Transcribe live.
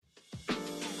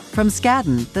From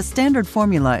Skadden, the Standard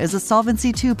Formula is a Solvency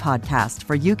II podcast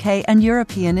for UK and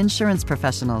European insurance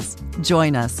professionals.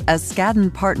 Join us as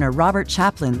Skadden partner Robert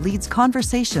Chaplin leads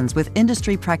conversations with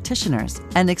industry practitioners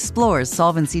and explores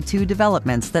Solvency II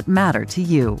developments that matter to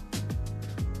you.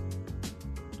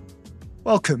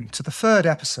 Welcome to the third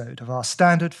episode of our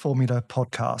Standard Formula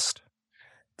podcast.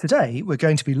 Today, we're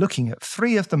going to be looking at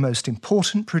three of the most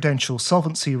important prudential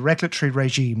solvency regulatory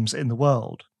regimes in the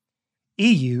world: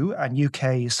 EU and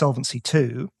UK Solvency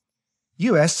II,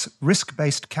 US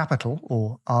Risk-Based Capital,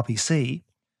 or RBC,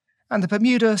 and the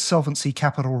Bermuda Solvency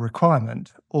Capital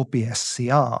Requirement, or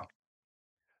BSCR.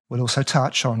 We'll also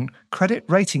touch on Credit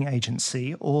Rating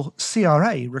Agency, or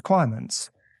CRA, requirements,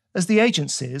 as the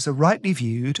agencies are rightly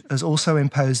viewed as also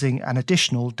imposing an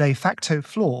additional de facto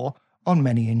floor on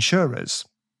many insurers.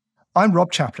 I'm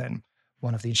Rob Chaplin,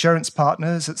 one of the insurance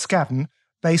partners at Skadden,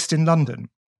 based in London.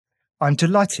 I'm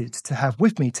delighted to have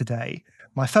with me today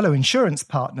my fellow insurance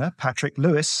partner, Patrick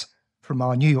Lewis, from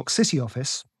our New York City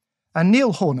office, and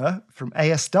Neil Horner from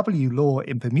ASW Law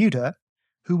in Bermuda,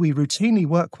 who we routinely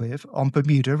work with on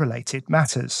Bermuda-related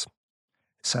matters.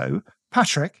 So,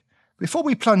 Patrick, before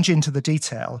we plunge into the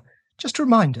detail, just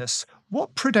remind us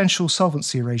what prudential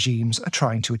solvency regimes are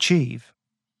trying to achieve.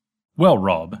 Well,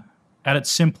 Rob, at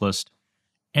its simplest,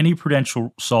 any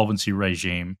prudential solvency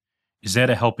regime is there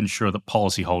to help ensure that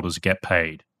policyholders get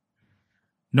paid.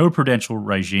 No prudential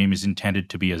regime is intended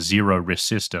to be a zero-risk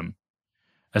system,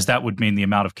 as that would mean the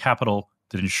amount of capital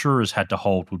that insurers had to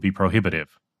hold would be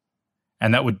prohibitive,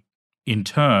 and that would, in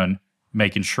turn,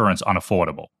 make insurance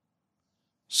unaffordable.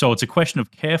 So it's a question of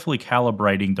carefully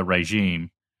calibrating the regime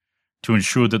to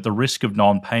ensure that the risk of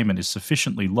non-payment is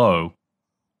sufficiently low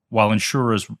while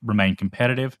insurers remain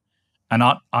competitive and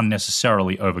aren't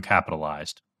unnecessarily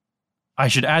overcapitalized. I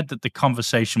should add that the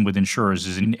conversation with insurers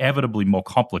is inevitably more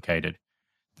complicated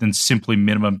than simply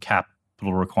minimum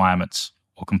capital requirements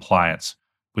or compliance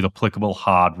with applicable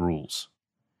hard rules.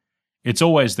 It's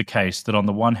always the case that on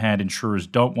the one hand, insurers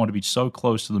don't want to be so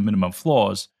close to the minimum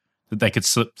floors that they could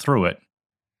slip through it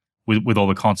with all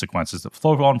the consequences that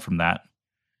flow on from that.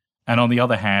 And on the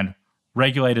other hand,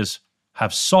 regulators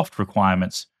have soft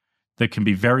requirements that can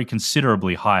be very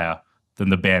considerably higher than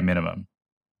the bare minimum.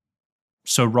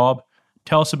 So, Rob,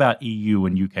 tell us about EU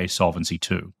and UK Solvency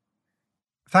II.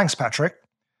 Thanks, Patrick.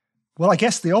 Well, I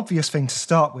guess the obvious thing to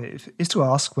start with is to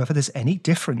ask whether there's any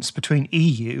difference between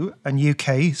EU and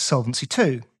UK Solvency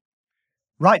II.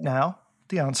 Right now,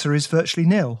 the answer is virtually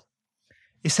nil.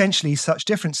 Essentially, such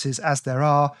differences as there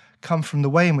are come from the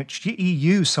way in which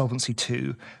EU Solvency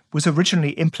II was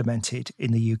originally implemented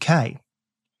in the UK.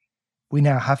 We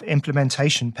now have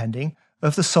implementation pending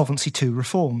of the Solvency II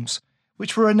reforms,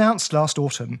 which were announced last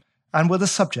autumn and were the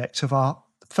subject of our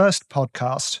first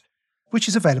podcast, which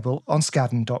is available on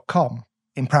skadden.com.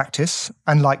 In practice,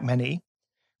 and like many,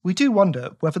 we do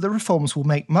wonder whether the reforms will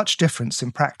make much difference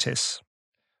in practice.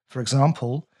 For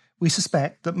example, we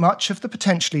suspect that much of the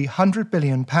potentially £100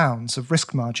 billion of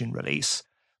risk margin release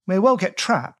may well get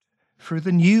trapped through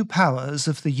the new powers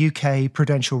of the UK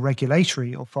Prudential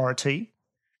Regulatory Authority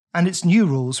and its new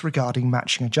rules regarding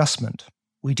matching adjustment.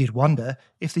 We did wonder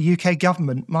if the UK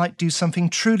government might do something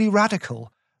truly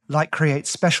radical, like create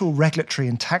special regulatory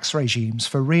and tax regimes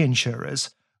for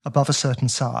reinsurers above a certain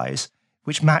size,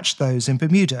 which matched those in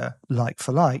Bermuda, like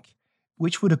for like,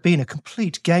 which would have been a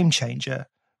complete game changer,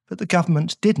 but the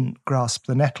government didn't grasp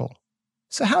the nettle.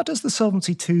 So how does the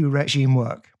Solvency II regime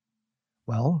work?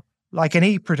 Well, like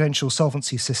any prudential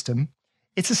solvency system,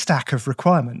 it's a stack of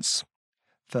requirements.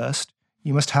 First,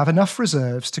 you must have enough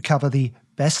reserves to cover the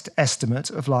best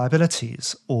estimate of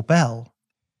liabilities, or BEL,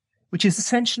 which is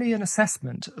essentially an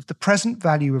assessment of the present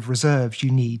value of reserves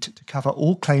you need to cover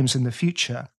all claims in the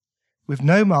future, with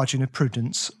no margin of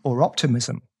prudence or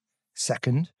optimism.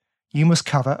 Second, you must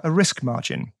cover a risk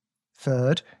margin.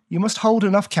 Third, you must hold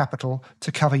enough capital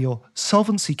to cover your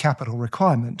Solvency Capital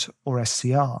Requirement, or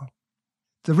SCR.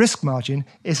 The risk margin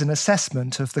is an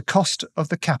assessment of the cost of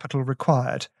the capital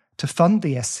required to fund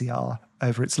the SCR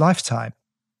over its lifetime.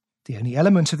 The only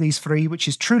element of these three which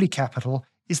is truly capital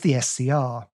is the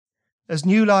SCR, as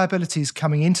new liabilities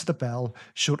coming into the BEL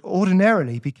should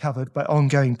ordinarily be covered by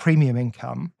ongoing premium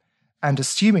income, and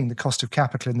assuming the cost of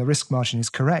capital in the risk margin is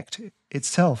correct,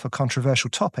 itself a controversial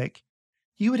topic,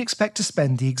 you would expect to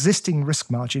spend the existing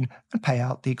risk margin and pay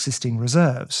out the existing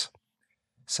reserves.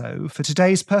 So, for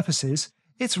today's purposes,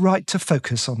 it's right to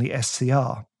focus on the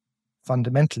SCR.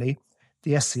 Fundamentally,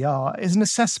 the SCR is an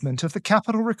assessment of the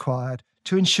capital required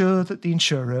to ensure that the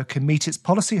insurer can meet its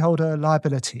policyholder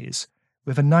liabilities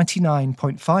with a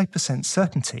 99.5%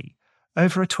 certainty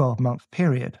over a 12-month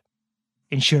period.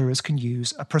 insurers can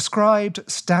use a prescribed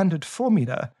standard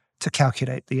formula to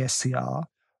calculate the SCR,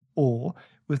 or,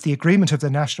 with the agreement of the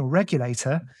national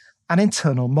regulator, an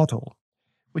internal model,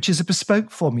 which is a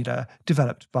bespoke formula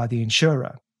developed by the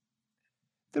insurer.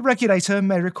 The regulator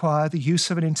may require the use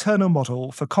of an internal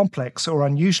model for complex or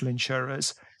unusual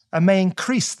insurers and may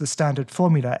increase the standard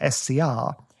formula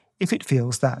SCR if it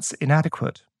feels that's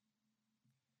inadequate.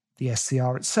 The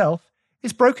SCR itself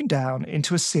is broken down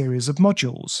into a series of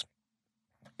modules.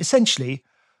 Essentially,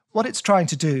 what it's trying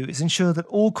to do is ensure that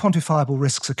all quantifiable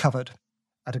risks are covered.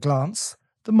 At a glance,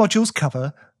 the modules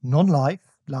cover non-life,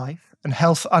 life, and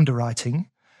health underwriting,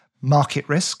 market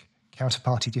risk,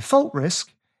 counterparty default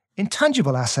risk,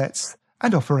 intangible assets,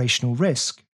 and operational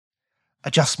risk.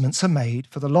 Adjustments are made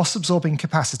for the loss-absorbing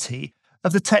capacity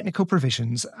of the technical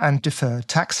provisions and deferred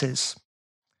taxes.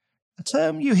 A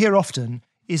term you hear often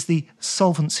is the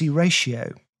solvency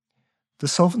ratio. The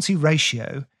solvency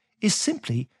ratio is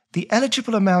simply the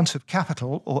eligible amount of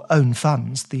capital or own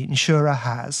funds the insurer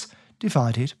has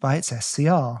divided by its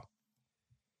SCR.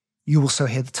 You also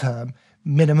hear the term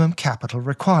minimum capital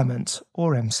requirement,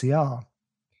 or MCR.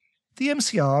 The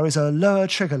MCR is a lower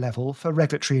trigger level for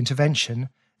regulatory intervention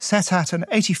set at an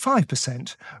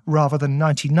 85% rather than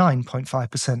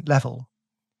 99.5% level.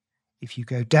 If you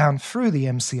go down through the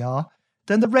MCR,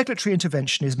 then the regulatory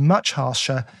intervention is much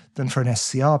harsher than for an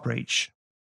SCR breach.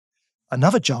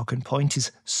 Another jargon point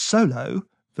is solo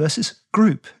versus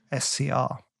group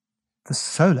SCR. The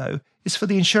solo is for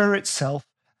the insurer itself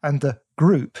and the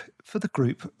group for the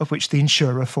group of which the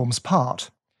insurer forms part,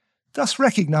 thus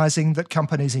recognising that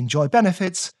companies enjoy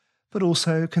benefits but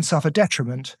also can suffer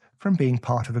detriment from being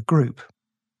part of a group.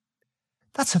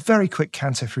 That's a very quick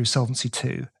canter through Solvency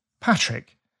II.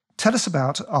 Patrick, tell us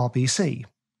about RBC.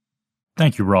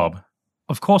 Thank you, Rob.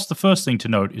 Of course, the first thing to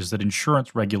note is that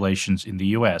insurance regulations in the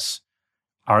US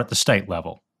are at the state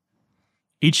level.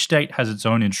 Each state has its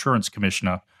own insurance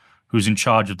commissioner who's in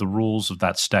charge of the rules of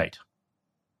that state.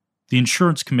 The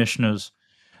insurance commissioners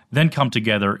then come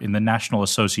together in the National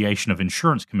Association of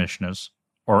Insurance Commissioners,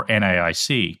 or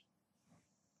NAIC.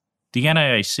 The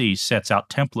NAIC sets out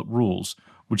template rules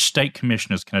which state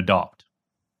commissioners can adopt.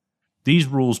 These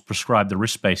rules prescribe the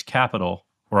risk-based capital,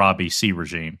 or RBC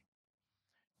regime.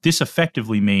 This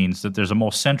effectively means that there's a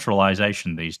more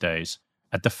centralization these days,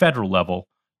 at the federal level,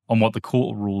 on what the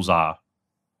core rules are,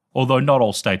 although not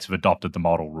all states have adopted the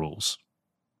model rules.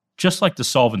 Just like the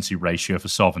solvency ratio for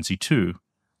Solvency II,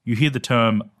 you hear the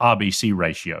term RBC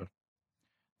ratio.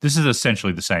 This is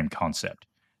essentially the same concept,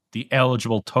 the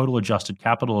eligible total adjusted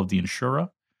capital of the insurer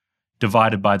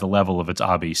divided by the level of its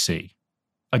RBC.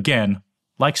 Again,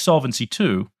 like Solvency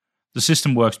II, the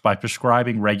system works by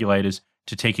prescribing regulators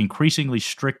to take increasingly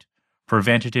strict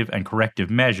preventative and corrective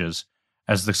measures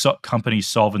as the company's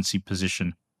solvency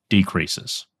position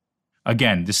decreases.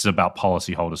 Again, this is about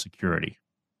policyholder security.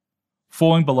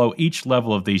 Falling below each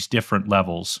level of these different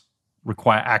levels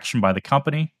require action by the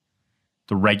company,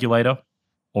 the regulator,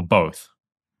 or both.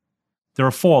 There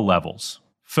are 4 levels.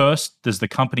 First, there's the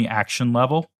company action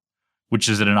level, which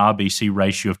is at an RBC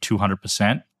ratio of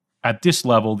 200%. At this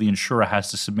level, the insurer has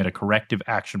to submit a corrective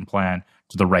action plan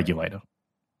to the regulator.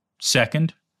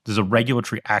 Second, there's a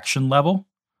regulatory action level,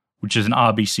 which is an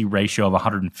RBC ratio of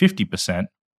 150%.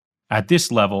 At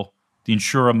this level, the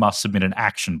insurer must submit an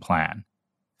action plan.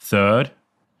 Third,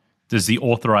 there's the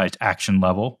authorized action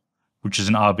level, which is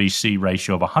an RBC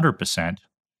ratio of 100%.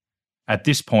 At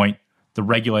this point, the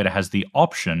regulator has the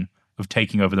option of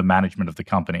taking over the management of the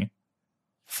company.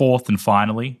 Fourth and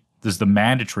finally, there's the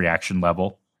mandatory action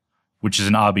level, which is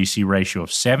an RBC ratio of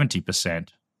 70%.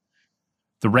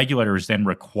 The regulator is then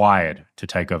required to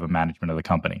take over management of the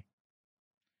company.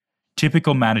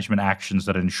 Typical management actions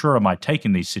that an insurer might take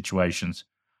in these situations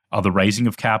are the raising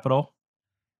of capital,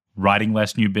 writing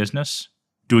less new business,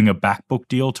 doing a backbook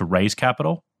deal to raise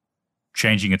capital,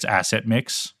 changing its asset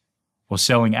mix, or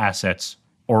selling assets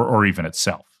or even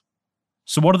itself.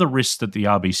 So what are the risks that the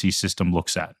RBC system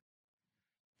looks at?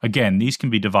 Again, these can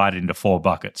be divided into 4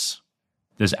 buckets.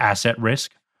 There's asset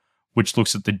risk, which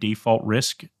looks at the default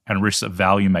risk and risks that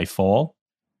value may fall.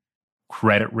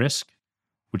 Credit risk,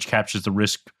 which captures the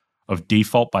risk of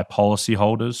default by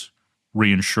policyholders,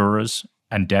 reinsurers,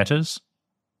 and debtors.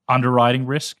 Underwriting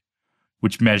risk,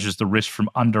 which measures the risk from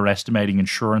underestimating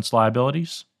insurance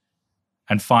liabilities.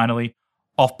 And finally,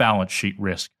 off-balance sheet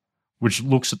risk, which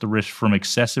looks at the risk from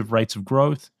excessive rates of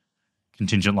growth,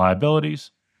 contingent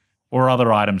liabilities, or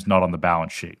other items not on the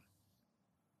balance sheet.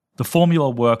 The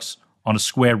formula works on a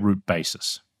square root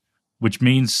basis, which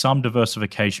means some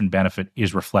diversification benefit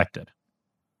is reflected.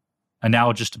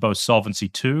 Analogous to both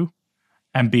Solvency II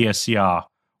and BSCR,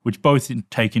 which both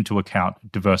take into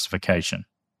account diversification.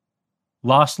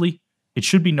 Lastly, it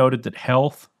should be noted that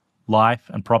health, life,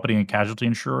 and property and casualty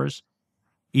insurers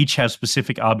each have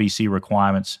specific RBC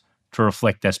requirements to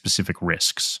reflect their specific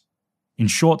risks. In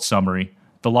short summary,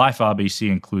 the life RBC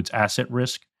includes asset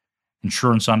risk,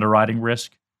 insurance underwriting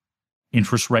risk,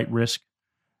 interest rate risk,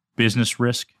 business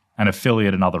risk, and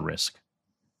affiliate and other risk.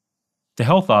 The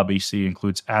health RBC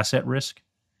includes asset risk,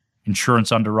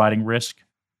 insurance underwriting risk,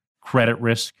 credit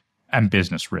risk, and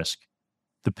business risk.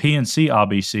 The P&C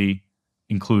RBC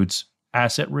includes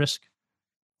asset risk,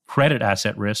 credit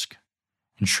asset risk,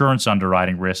 insurance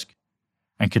underwriting risk,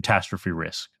 and catastrophe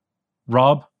risk.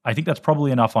 Rob, I think that's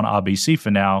probably enough on RBC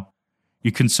for now.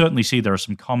 You can certainly see there are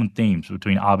some common themes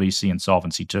between RBC and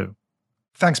Solvency II.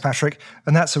 Thanks, Patrick.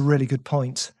 And that's a really good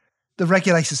point. The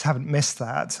regulators haven't missed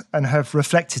that and have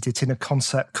reflected it in a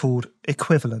concept called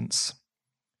equivalence.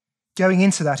 Going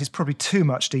into that is probably too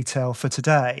much detail for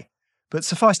today, but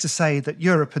suffice to say that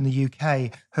Europe and the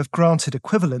UK have granted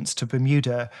equivalence to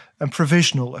Bermuda and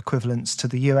provisional equivalence to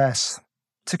the US.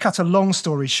 To cut a long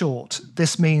story short,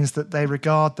 this means that they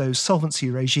regard those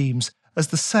solvency regimes as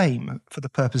the same for the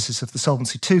purposes of the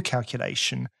Solvency II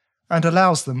calculation and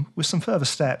allows them, with some further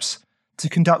steps, to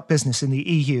conduct business in the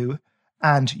EU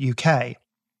and UK.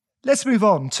 Let's move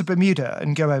on to Bermuda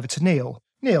and go over to Neil.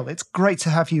 Neil, it's great to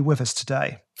have you with us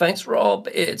today. Thanks, Rob.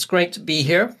 It's great to be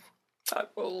here. I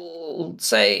will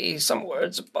say some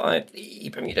words about the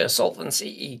Bermuda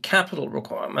Solvency Capital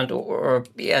Requirement, or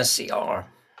BSCR.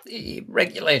 The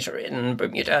regulator in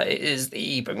Bermuda is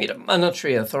the Bermuda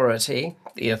Monetary Authority,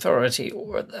 the authority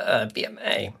or the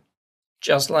BMA.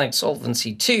 Just like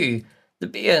Solvency II, the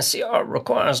BSCR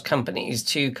requires companies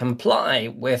to comply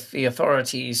with the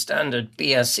authority's standard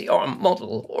BSCR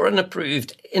model or an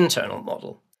approved internal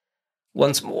model.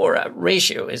 Once more, a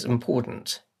ratio is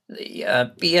important,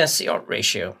 the BSCR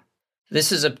ratio.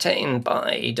 This is obtained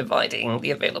by dividing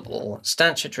the available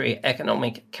statutory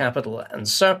economic capital and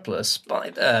surplus by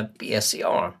the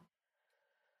BSCR.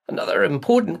 Another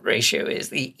important ratio is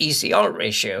the ECR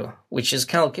ratio, which is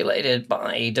calculated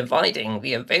by dividing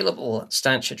the available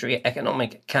statutory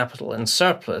economic capital and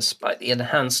surplus by the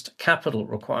enhanced capital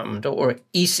requirement, or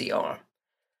ECR.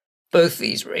 Both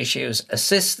these ratios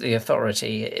assist the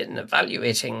authority in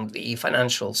evaluating the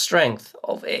financial strength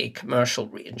of a commercial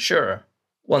reinsurer.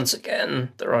 Once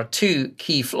again, there are two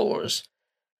key floors: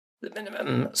 the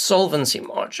minimum solvency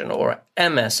margin, or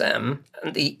MSM,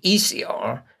 and the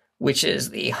ECR, which is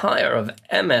the higher of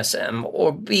MSM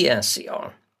or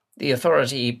BSCR. The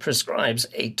authority prescribes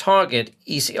a target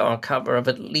ECR cover of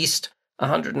at least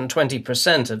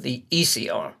 120% of the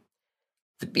ECR.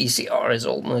 The BCR is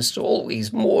almost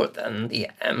always more than the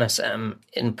MSM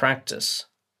in practice.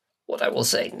 What I will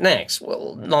say next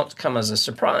will not come as a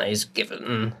surprise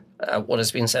given what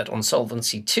has been said on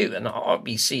Solvency II and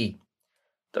RBC.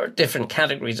 There are different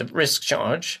categories of risk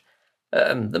charge.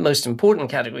 The most important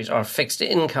categories are fixed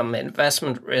income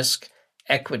investment risk,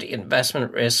 equity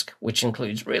investment risk, which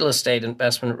includes real estate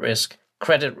investment risk,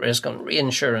 credit risk on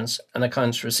reinsurance and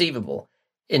accounts receivable,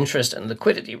 interest and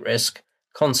liquidity risk,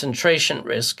 concentration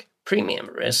risk, premium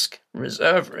risk,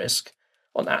 reserve risk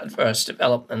on adverse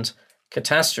development,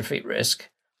 catastrophe risk,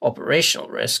 operational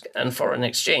risk, and foreign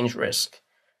exchange risk.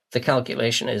 The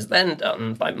calculation is then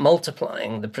done by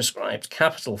multiplying the prescribed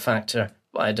capital factor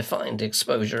by a defined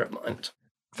exposure amount.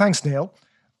 Thanks, Neil.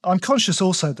 I'm conscious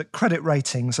also that credit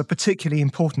ratings are particularly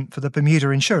important for the Bermuda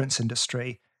insurance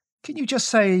industry. Can you just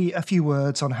say a few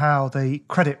words on how the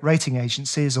credit rating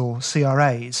agencies, or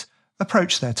CRAs,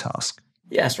 approach their task?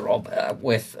 Yes, Rob,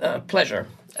 with pleasure.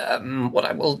 What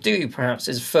I will do, perhaps,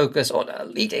 is focus on a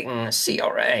leading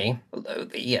CRA, although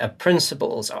the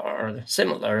principles are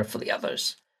similar for the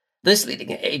others. This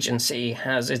leading agency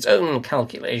has its own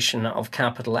calculation of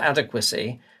capital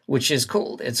adequacy, which is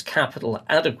called its Capital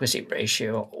Adequacy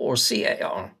Ratio, or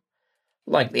CAR.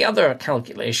 Like the other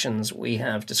calculations we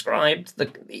have described, the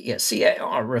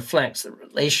CAR reflects the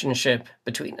relationship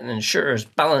between an insurer's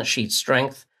balance sheet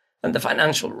strength and the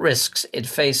financial risks it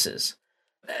faces,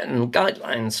 and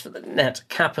guidelines for the net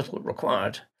capital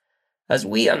required. As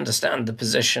we understand the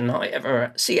position,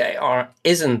 however, CAR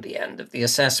isn't the end of the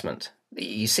assessment.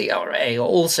 The CRA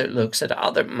also looks at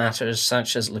other matters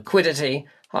such as liquidity,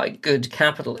 how good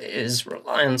capital is,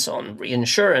 reliance on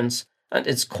reinsurance, and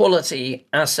its quality,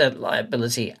 asset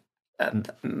liability, and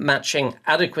matching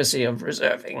adequacy of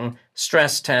reserving,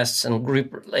 stress tests, and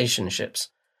group relationships.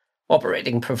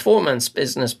 Operating performance,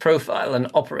 business profile,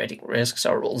 and operating risks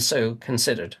are also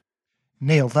considered.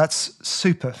 Neil, that's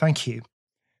super. Thank you.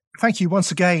 Thank you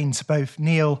once again to both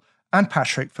Neil and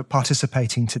Patrick for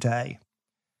participating today.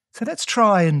 So let's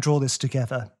try and draw this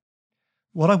together.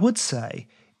 What I would say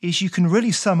is you can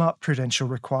really sum up prudential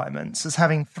requirements as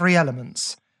having three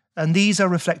elements, and these are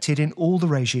reflected in all the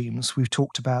regimes we've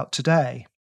talked about today.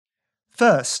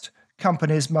 First,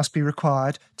 companies must be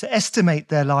required to estimate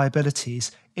their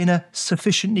liabilities in a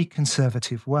sufficiently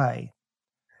conservative way.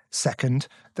 Second,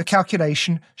 the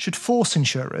calculation should force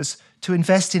insurers to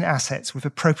invest in assets with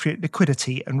appropriate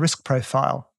liquidity and risk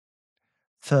profile.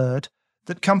 Third,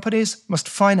 that companies must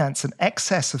finance an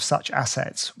excess of such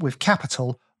assets with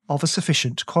capital of a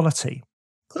sufficient quality.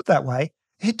 Put that way,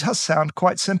 it does sound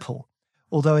quite simple,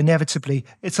 although inevitably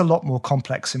it's a lot more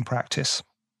complex in practice.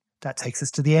 That takes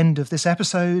us to the end of this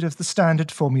episode of the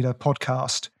Standard Formula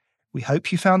podcast. We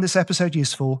hope you found this episode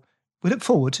useful. We look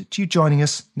forward to you joining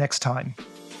us next time.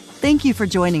 Thank you for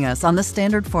joining us on The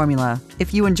Standard Formula.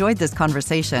 If you enjoyed this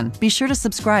conversation, be sure to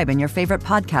subscribe in your favorite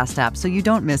podcast app so you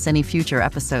don't miss any future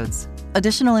episodes.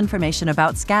 Additional information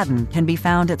about Skadden can be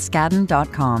found at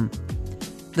skadden.com.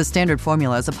 The Standard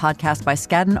Formula is a podcast by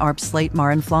Skadden, Arp, Slate,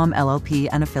 Marin, Flom, LLP,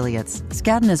 and affiliates.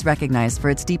 Skadden is recognized for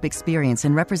its deep experience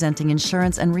in representing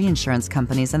insurance and reinsurance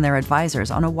companies and their advisors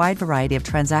on a wide variety of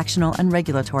transactional and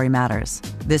regulatory matters.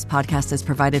 This podcast is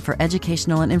provided for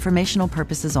educational and informational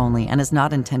purposes only and is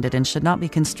not intended and should not be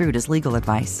construed as legal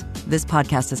advice. This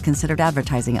podcast is considered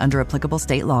advertising under applicable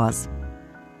state laws.